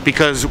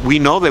 because we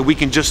know that we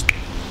can just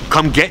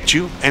come get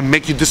you and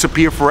make you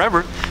disappear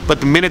forever. But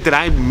the minute that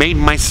I made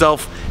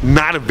myself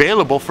not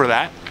available for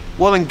that,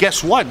 well, then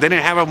guess what? They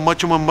didn't have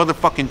much of a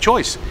motherfucking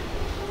choice.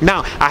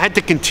 Now, I had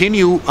to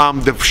continue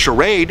the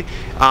charade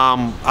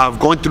of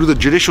going through the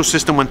judicial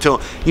system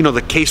until, you know,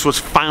 the case was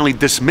finally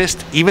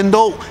dismissed. Even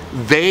though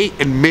they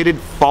admitted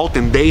fault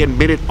and they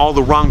admitted all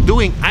the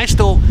wrongdoing, I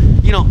still,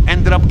 you know,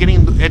 ended up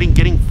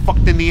getting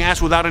fucked in the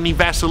ass without any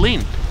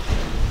Vaseline.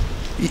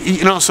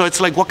 You know, so it's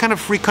like, what kind of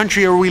free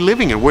country are we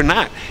living in? We're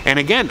not. And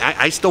again,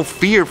 I still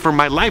fear for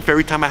my life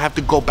every time I have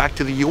to go back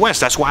to the U.S.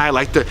 That's why I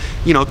like to,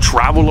 you know,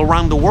 travel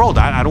around the world.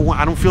 I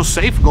don't feel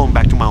safe going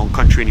back to my own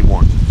country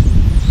anymore.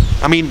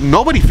 I mean,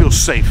 nobody feels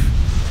safe.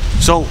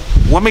 So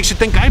what makes you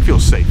think I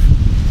feel safe?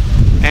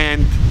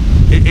 And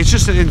it's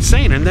just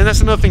insane. And then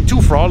that's another thing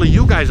too, for all of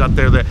you guys out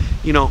there that,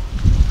 you know,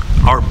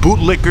 are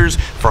bootlickers,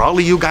 for all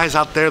of you guys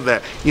out there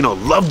that, you know,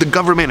 love the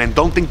government and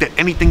don't think that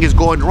anything is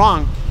going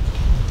wrong.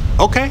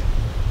 Okay.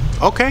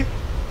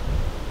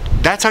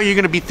 That's how you're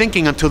going to be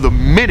thinking until the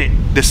minute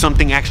that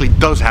something actually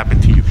does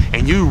happen to you,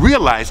 and you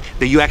realize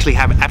that you actually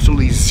have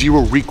absolutely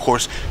zero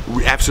recourse,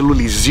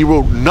 absolutely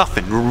zero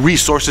nothing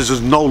resources.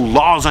 There's no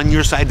laws on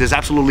your side. There's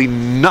absolutely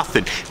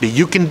nothing that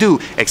you can do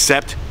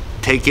except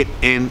take it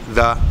in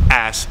the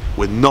ass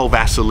with no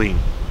Vaseline.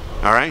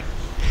 All right?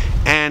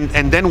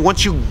 And then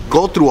once you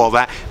go through all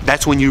that,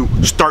 that's when you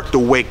start to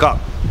wake up.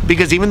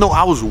 Because even though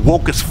I was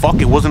woke as fuck,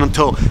 it wasn't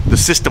until the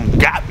system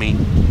got me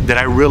that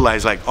I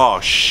realized, like, oh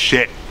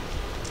shit.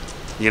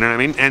 You know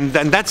what I mean? And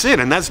that's it.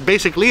 And that's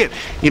basically it.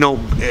 You know,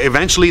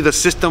 eventually the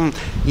system,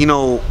 you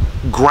know,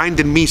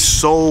 grinded me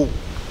so,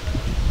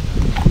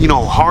 you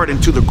know, hard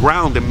into the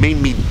ground and made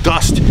me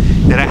dust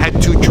that I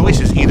had two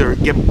choices: either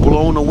get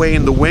blown away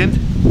in the wind,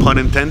 pun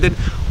intended,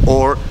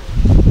 or,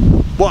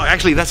 well,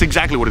 actually that's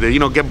exactly what it is. You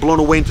know, get blown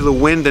away into the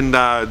wind and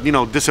you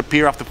know,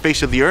 disappear off the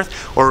face of the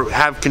earth, or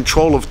have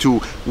control of to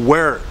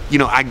where, you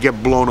know, I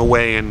get blown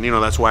away. And you know,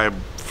 that's why I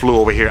flew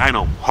over here. I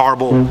know,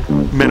 horrible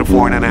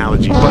metaphor and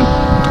analogy,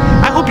 but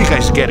I hope you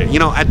guys get it. You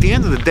know, at the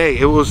end of the day,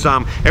 it was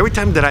every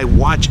time that I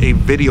watch a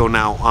video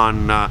now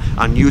on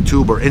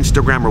YouTube or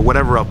Instagram or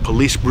whatever of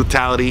police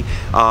brutality,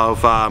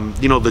 of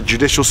you know, the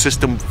judicial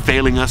system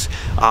failing us,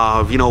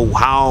 of, you know,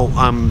 how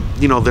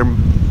you know,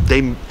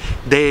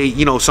 they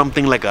you know,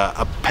 something like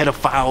a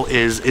pedophile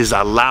is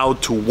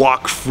allowed to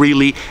walk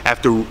freely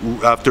after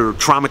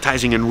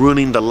traumatizing and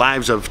ruining the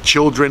lives of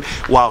children,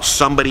 while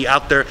somebody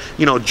out there,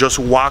 you know, just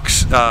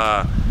walks,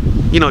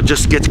 you know,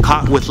 just gets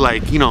caught with,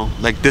 like, you know,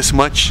 like this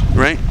much,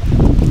 right?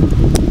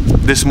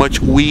 This much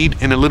weed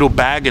in a little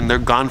bag, and they're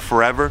gone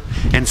forever,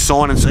 and so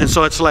on. And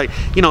so it's like,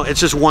 you know, it's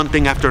just one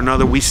thing after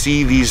another. We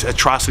see these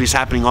atrocities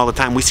happening all the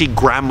time. We see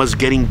grandmas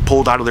getting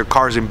pulled out of their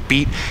cars and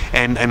beat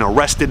and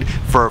arrested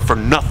for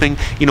nothing.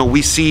 You know,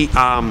 we see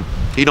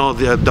you know,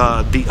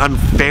 the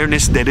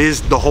unfairness that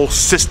is the whole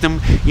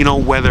system. You know,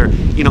 whether,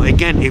 you know,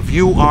 again, if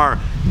you are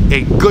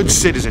a good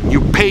citizen,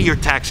 you pay your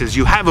taxes,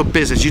 you have a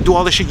business, you do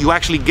all this shit, you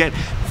actually get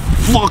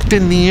fucked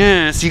in the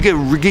ass, you get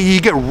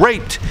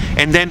raped.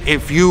 And then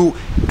if you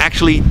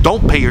actually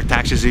don't pay your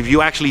taxes, if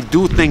you actually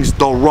do things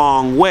the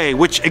wrong way,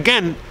 which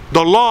again,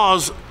 the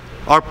laws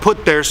are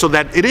put there so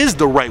that it is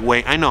the right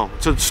way. I know,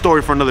 it's a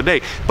story for another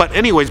day. But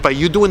anyways, by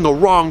you doing the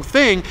wrong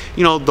thing,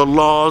 you know, the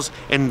laws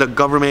and the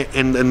government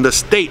and the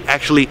state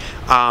actually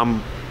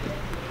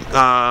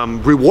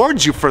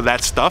rewards you for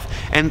that stuff.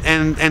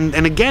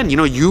 And again, you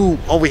know, you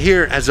over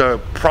here as a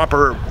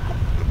proper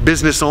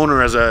business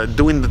owner, as a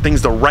doing the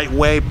things the right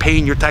way,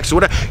 paying your taxes,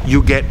 whatever,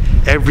 you get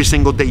every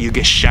single day, you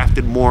get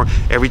shafted more.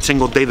 Every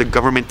single day the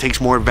government takes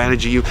more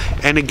advantage of you.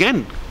 And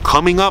again,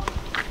 coming up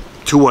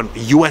to a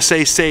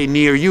USA say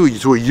near you,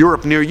 to a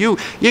Europe near you,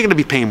 you're gonna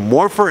be paying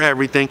more for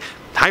everything.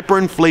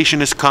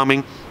 Hyperinflation is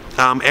coming.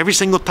 Every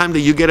single time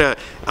that you get a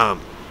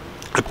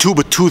tube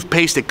of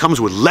toothpaste, it comes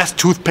with less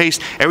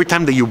toothpaste. Every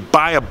time that you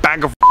buy a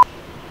bag of,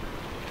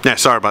 yeah,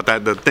 sorry about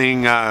that. The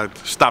thing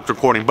stopped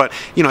recording. But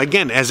you know,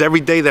 again, as every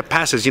day that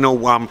passes, you know,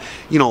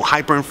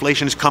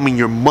 hyperinflation is coming.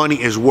 Your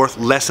money is worth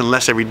less and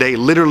less every day.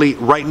 Literally,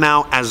 right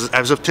now,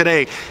 as of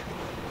today,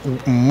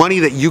 money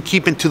that you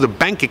keep into the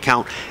bank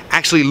account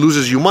actually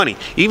loses you money.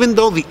 Even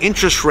though the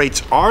interest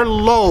rates are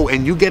low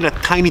and you get a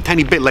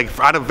tiny bit, like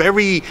out of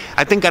every,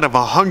 I think out of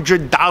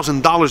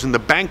 $100,000 in the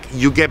bank,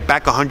 you get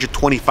back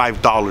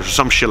 $125 or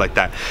some shit like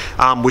that,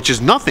 which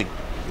is nothing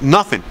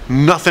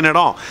at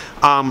all.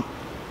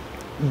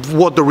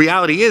 What the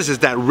reality is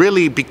that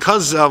really,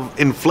 because of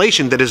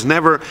inflation that is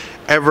never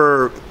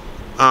ever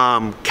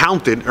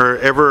counted or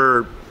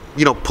ever,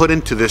 you know, put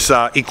into this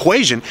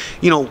equation,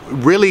 you know,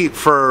 really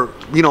for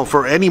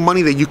any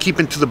money that you keep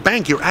into the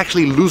bank, you're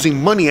actually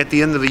losing money at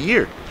the end of the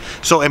year.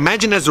 So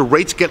imagine as the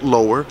rates get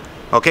lower,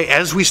 okay,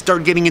 as we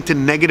start getting into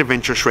negative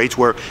interest rates,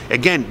 where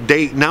again,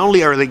 they not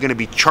only are they going to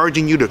be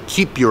charging you to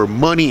keep your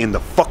money in the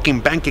fucking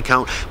bank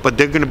account, but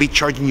they're going to be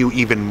charging you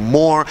even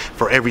more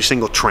for every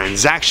single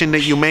transaction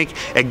that you make.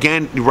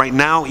 Again, right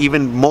now,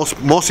 even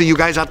most of you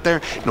guys out there,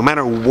 no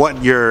matter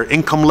what your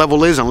income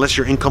level is, unless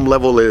your income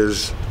level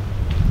is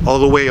all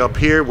the way up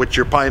here, which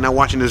you're probably not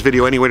watching this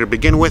video anyway to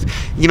begin with,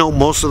 you know,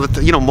 most of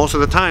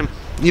the time,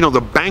 you know,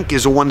 the bank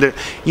is the one that,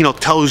 you know,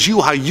 tells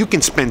you how you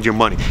can spend your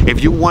money.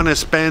 If you want to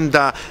spend,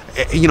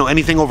 you know,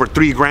 anything over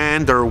 $3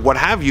 grand or what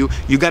have you,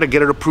 you got to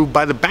get it approved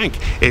by the bank.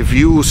 If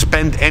you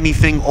spend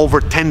anything over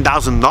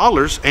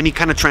 $10,000, any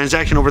kind of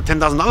transaction over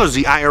 $10,000,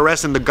 the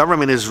IRS and the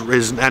government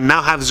is and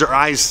now has their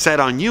eyes set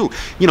on you.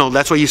 You know,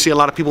 that's why you see a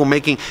lot of people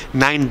making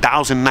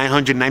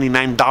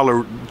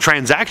 $9,999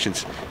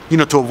 transactions, you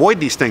know, to avoid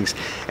these things.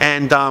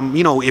 And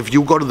you know, if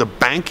you go to the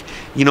bank,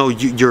 you know,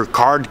 your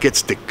card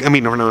gets if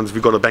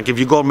you go to the bank, if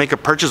you go make a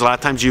purchase, a lot of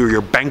times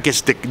your bank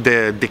gets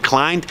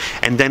declined,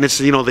 and then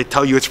it's, you know, they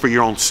tell you it's for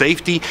your own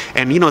safety,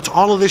 and you know, it's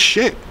all of this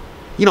shit.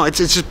 You know, it's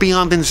just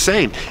beyond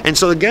insane. And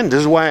so again,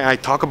 this is why I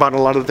talk about a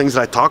lot of the things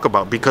that I talk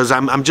about, because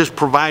I'm just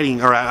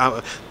providing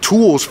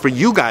tools for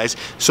you guys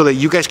so that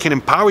you guys can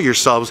empower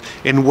yourselves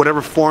in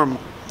whatever form,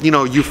 you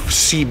know, you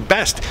see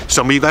best.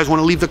 Some of you guys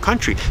want to leave the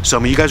country.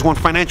 Some of you guys want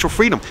financial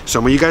freedom.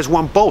 Some of you guys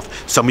want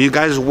both. Some of you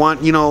guys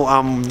want, you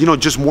know,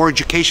 just more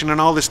education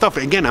and all this stuff.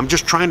 Again, I'm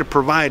just trying to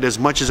provide as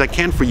much as I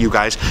can for you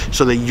guys,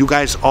 so that you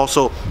guys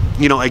also,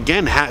 you know,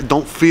 again,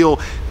 don't feel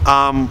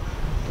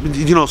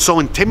you know, so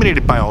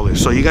intimidated by all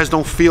this. So you guys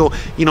don't feel,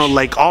 you know,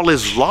 like all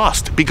is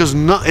lost, because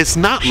it's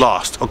not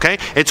lost, okay?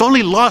 It's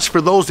only lost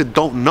for those that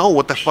don't know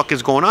what the fuck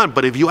is going on.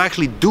 But if you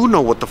actually do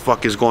know what the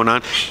fuck is going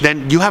on,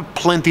 then you have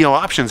plenty of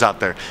options out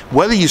there.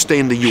 Whether you stay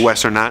in the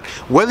US or not,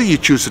 whether you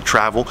choose to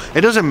travel,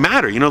 it doesn't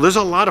matter. You know, there's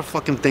a lot of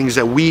fucking things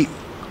that we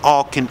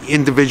all can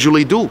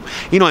individually do.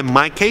 You know, in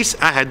my case,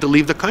 I had to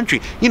leave the country.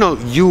 You know,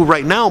 you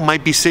right now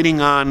might be sitting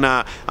on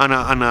a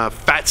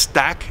fat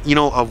stack, you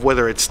know, of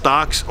whether it's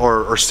stocks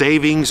or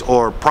savings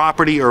or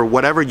property or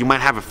whatever. You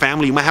might have a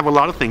family, you might have a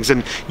lot of things,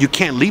 and you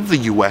can't leave the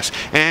US.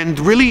 And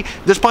really,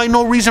 there's probably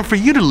no reason for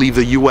you to leave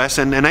the US,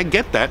 and I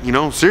get that, you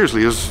know,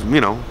 seriously, it's, you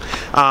know,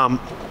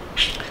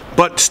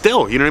 but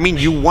still, you know what I mean?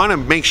 You want to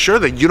make sure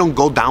that you don't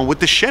go down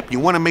with the ship. You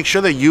want to make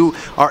sure that you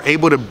are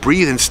able to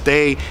breathe and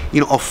stay, you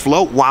know,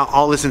 afloat while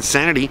all this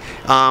insanity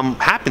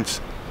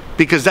happens.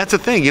 Because that's the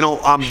thing, you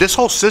know, this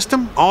whole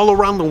system all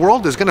around the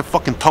world is going to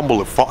fucking tumble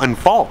and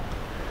fall.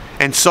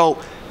 And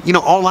so, you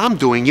know, all I'm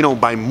doing, you know,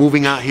 by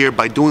moving out here,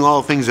 by doing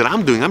all the things that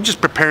I'm doing, I'm just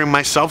preparing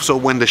myself so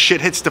when the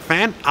shit hits the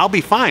fan, I'll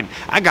be fine.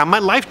 I got my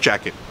life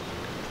jacket.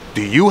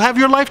 Do you have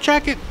your life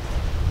jacket?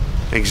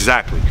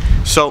 Exactly.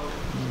 So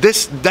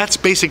that's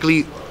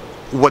basically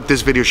what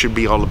this video should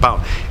be all about.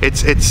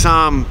 It's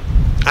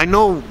I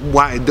know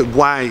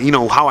why, you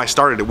know, how I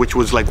started it, which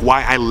was like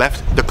why I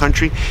left the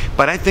country,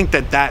 but I think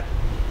that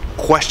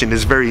question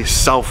is very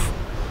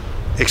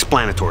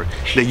self-explanatory,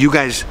 that you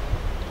guys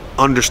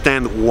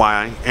understand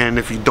why, and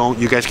if you don't,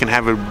 you guys can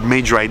have a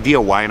major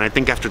idea why. And I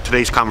think after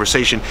today's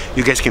conversation,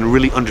 you guys can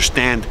really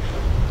understand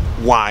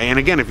why. And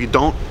again, if you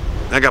don't,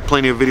 I got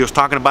plenty of videos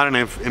talking about it,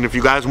 and if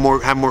you guys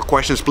have more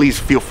questions, please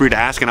feel free to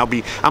ask, and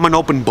I'm an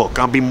open book.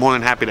 I'll be more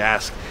than happy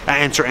to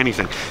answer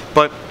anything.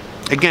 But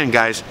again,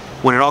 guys,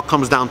 when it all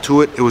comes down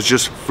to it, it was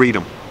just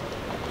freedom,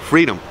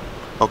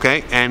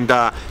 okay? And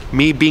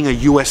me being a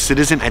U.S.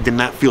 citizen, I did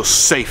not feel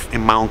safe in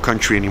my own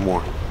country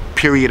anymore.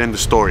 Period. End of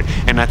story.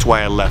 And that's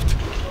why I left.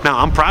 Now,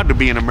 I'm proud to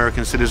be an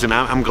American citizen.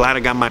 I'm glad I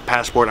got my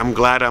passport. I'm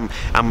glad I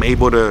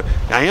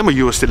am a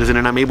U.S. citizen,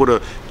 and I'm able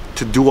to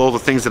do all the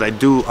things that I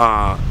do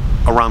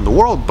around the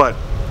world. But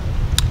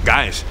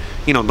guys,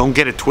 you know, don't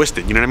get it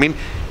twisted. You know what I mean?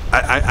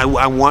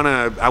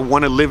 I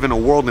wanna live in a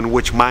world in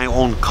which my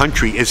own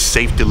country is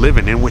safe to live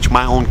in which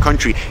my own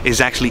country is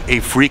actually a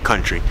free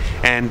country,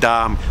 and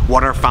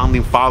what our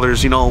founding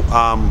fathers,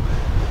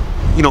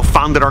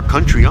 founded our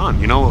country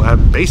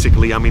on.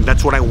 Basically, I mean,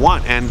 that's what I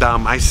want, and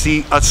I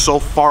see us so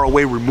far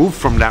away removed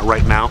from that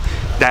right now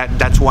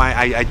that's why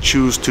I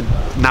choose to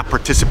not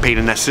participate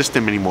in that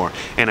system anymore,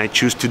 and I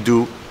choose to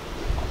do,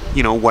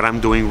 what I'm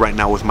doing right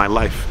now with my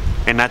life.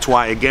 And that's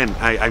why, again,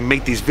 I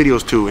make these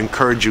videos to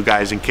encourage you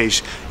guys in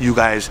case you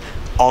guys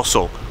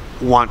also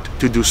want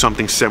to do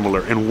something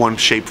similar in one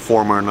shape,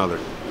 form, or another.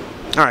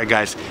 All right,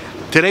 guys.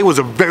 Today was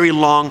a very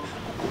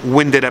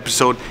long-winded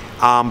episode,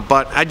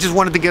 but I just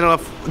wanted to get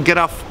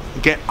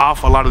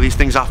off a lot of these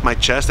things off my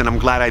chest, and I'm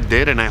glad I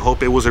did, and I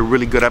hope it was a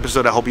really good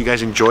episode. I hope you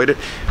guys enjoyed it.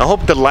 I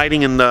hope the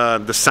lighting and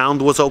the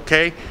sound was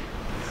okay.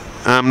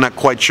 I'm not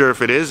quite sure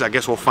if it is. I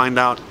guess we'll find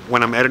out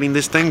when I'm editing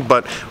this thing.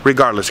 But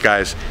regardless,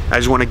 guys, I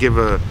just want to give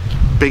a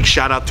big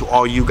shout out to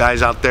all you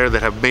guys out there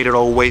that have made it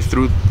all the way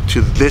through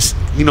to this,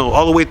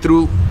 all the way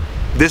through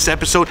this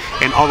episode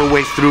and all the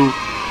way through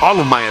all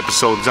of my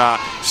episodes.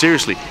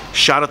 Seriously,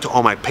 shout out to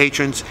all my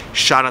patrons.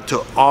 Shout out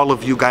to all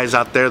of you guys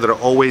out there that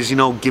are always,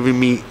 giving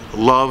me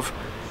love,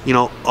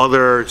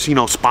 other,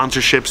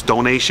 sponsorships,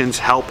 donations,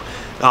 help.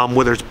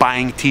 Whether it's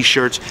buying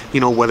t-shirts,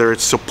 whether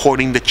it's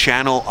supporting the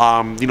channel,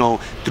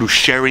 through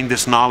sharing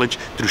this knowledge,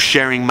 through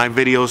sharing my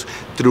videos,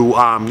 through,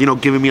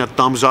 giving me a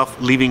thumbs up,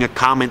 leaving a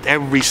comment.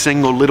 Every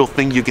single little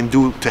thing you can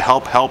do to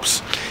help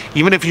helps.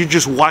 Even if you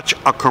just watch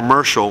a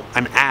commercial,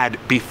 an ad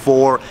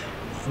before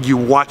you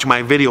watch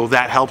my video,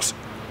 that helps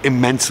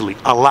immensely,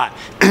 a lot.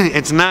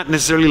 It's not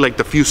necessarily like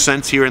the few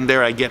cents here and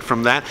there I get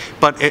from that,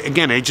 but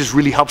again, it just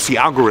really helps the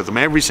algorithm.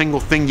 Every single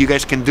thing you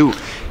guys can do,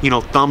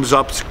 thumbs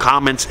ups,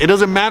 comments, it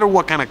doesn't matter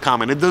what kind of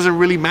comment, it doesn't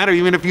really matter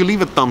even if you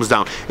leave a thumbs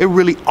down, it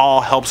really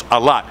all helps a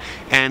lot.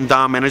 And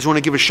I just want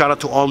to give a shout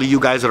out to all of you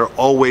guys that are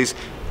always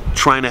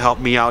trying to help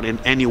me out in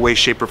any way,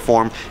 shape, or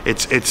form.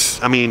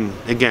 I mean,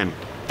 again,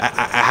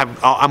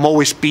 I'm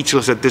always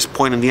speechless at this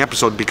point in the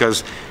episode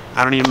because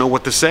I don't even know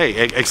what to say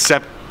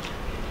except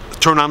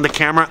turn on the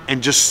camera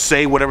and just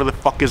say whatever the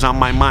fuck is on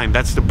my mind.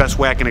 That's the best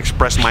way I can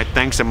express my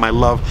thanks and my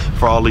love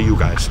for all of you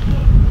guys.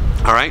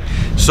 All right,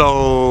 so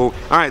all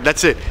right,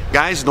 that's it,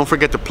 guys. Don't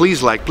forget to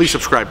please like, please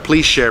subscribe,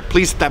 please share,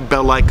 please hit that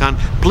bell icon,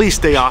 please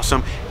stay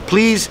awesome,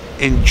 please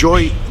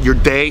enjoy your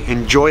day,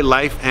 enjoy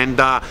life,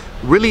 and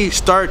really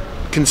start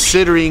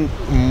considering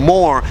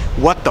more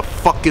what the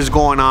fuck is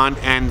going on,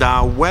 and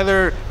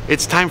whether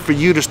it's time for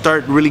you to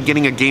start really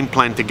getting a game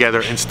plan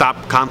together and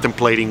stop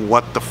contemplating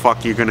what the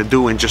fuck you're gonna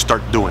do and just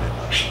start doing it.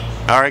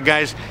 All right,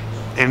 guys,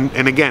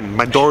 and again,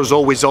 my door is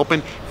always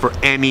open for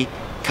any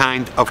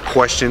kind of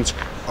questions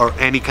or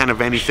any kind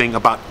of anything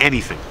about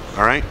anything.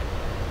 All right,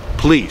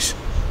 please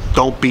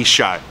don't be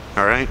shy.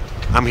 All right,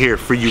 I'm here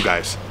for you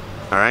guys.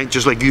 All right,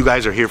 just like you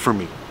guys are here for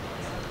me.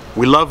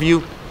 We love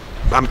you.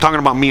 I'm talking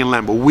about me and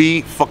Lambo.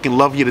 We fucking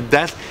love you to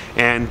death,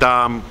 and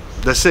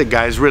that's it,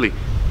 guys. Really,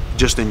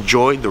 just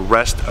enjoy the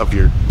rest of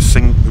your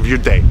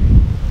day.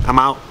 I'm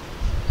out.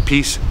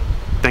 Peace.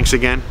 Thanks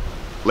again.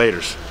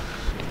 Laters.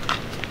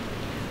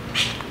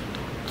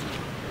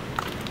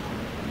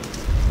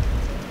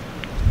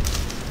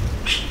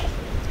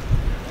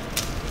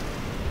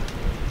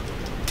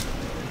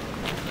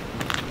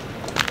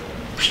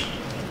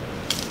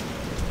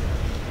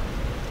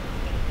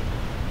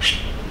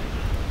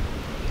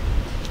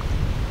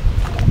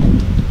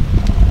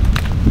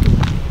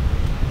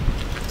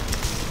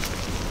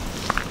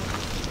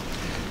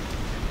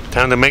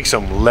 Time to make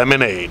some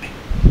lemonade.